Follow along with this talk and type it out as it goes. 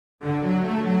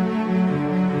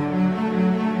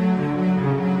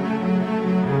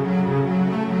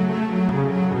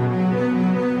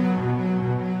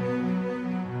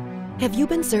you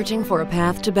been searching for a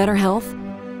path to better health?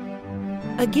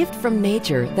 A gift from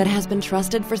nature that has been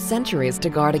trusted for centuries to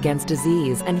guard against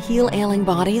disease and heal ailing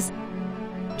bodies?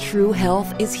 True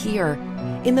health is here,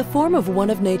 in the form of one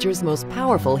of nature's most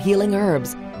powerful healing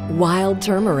herbs, wild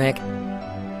turmeric.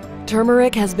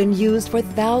 Turmeric has been used for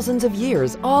thousands of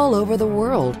years all over the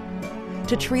world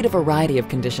to treat a variety of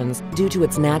conditions due to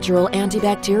its natural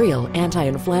antibacterial,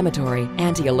 anti-inflammatory,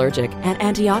 anti-allergic, and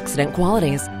antioxidant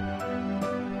qualities.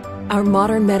 Our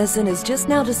modern medicine is just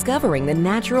now discovering the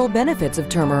natural benefits of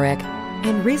turmeric,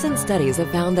 and recent studies have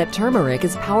found that turmeric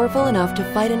is powerful enough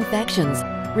to fight infections,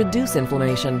 reduce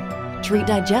inflammation, treat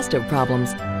digestive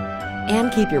problems,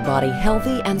 and keep your body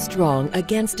healthy and strong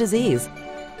against disease.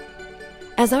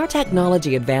 As our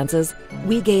technology advances,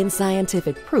 we gain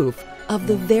scientific proof of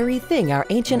the very thing our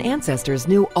ancient ancestors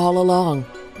knew all along.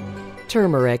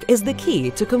 Turmeric is the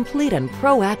key to complete and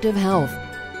proactive health.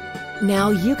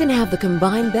 Now you can have the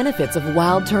combined benefits of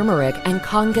wild turmeric and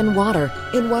Kangen water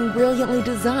in one brilliantly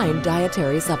designed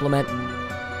dietary supplement.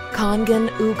 Kangen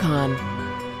UKON.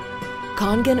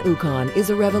 Kangen UKON is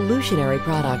a revolutionary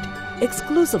product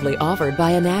exclusively offered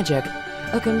by Enagic,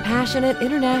 a compassionate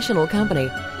international company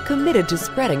committed to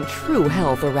spreading true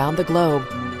health around the globe.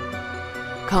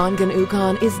 Kangen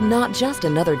UKON is not just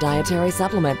another dietary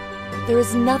supplement. There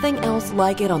is nothing else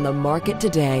like it on the market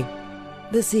today.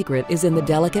 The secret is in the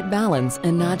delicate balance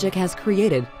Enagic has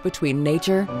created between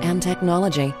nature and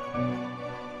technology.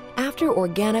 After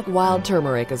organic wild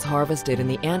turmeric is harvested in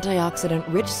the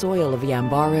antioxidant-rich soil of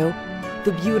Yambaru,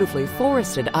 the beautifully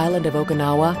forested island of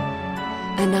Okinawa,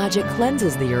 Enagic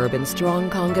cleanses the herb in strong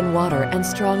Kangen water and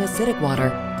strong acidic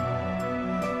water.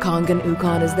 Kangen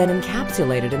UKON is then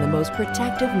encapsulated in the most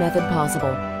protective method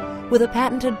possible, with a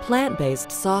patented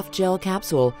plant-based soft gel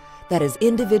capsule that is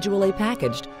individually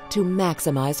packaged to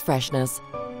maximize freshness.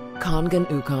 Kangen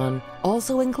UKON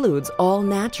also includes all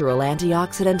natural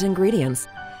antioxidant ingredients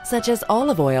such as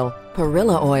olive oil,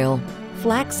 perilla oil,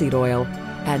 flaxseed oil,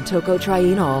 and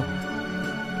tocotrienol.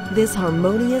 This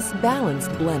harmonious,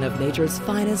 balanced blend of nature's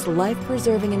finest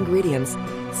life-preserving ingredients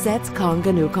sets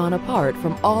Kangen UKON apart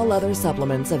from all other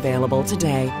supplements available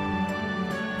today.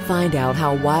 Find out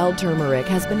how wild turmeric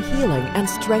has been healing and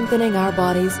strengthening our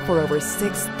bodies for over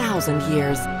 6,000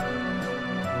 years.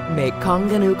 Make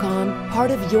Kangen UKON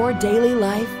part of your daily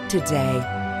life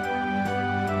today.